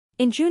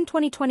In June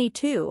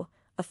 2022,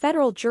 a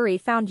federal jury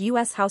found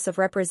U.S. House of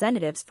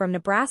Representatives from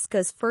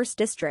Nebraska's 1st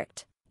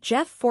District,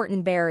 Jeff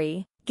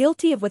Fortenberry,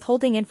 guilty of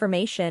withholding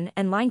information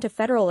and lying to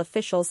federal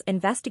officials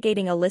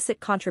investigating illicit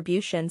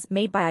contributions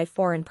made by a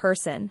foreign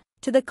person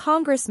to the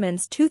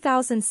congressman's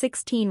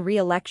 2016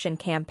 re-election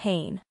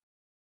campaign.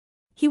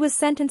 He was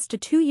sentenced to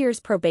 2 years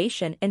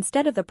probation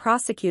instead of the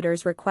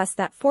prosecutor's request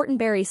that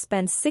Fortenberry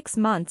spend 6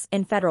 months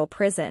in federal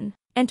prison,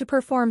 and to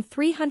perform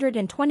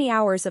 320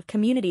 hours of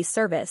community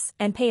service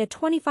and pay a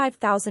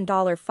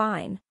 $25,000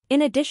 fine,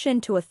 in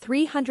addition to a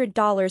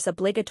 $300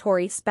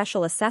 obligatory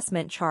special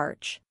assessment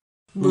charge.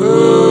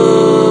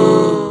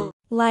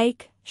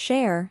 Like,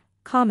 share,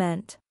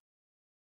 comment.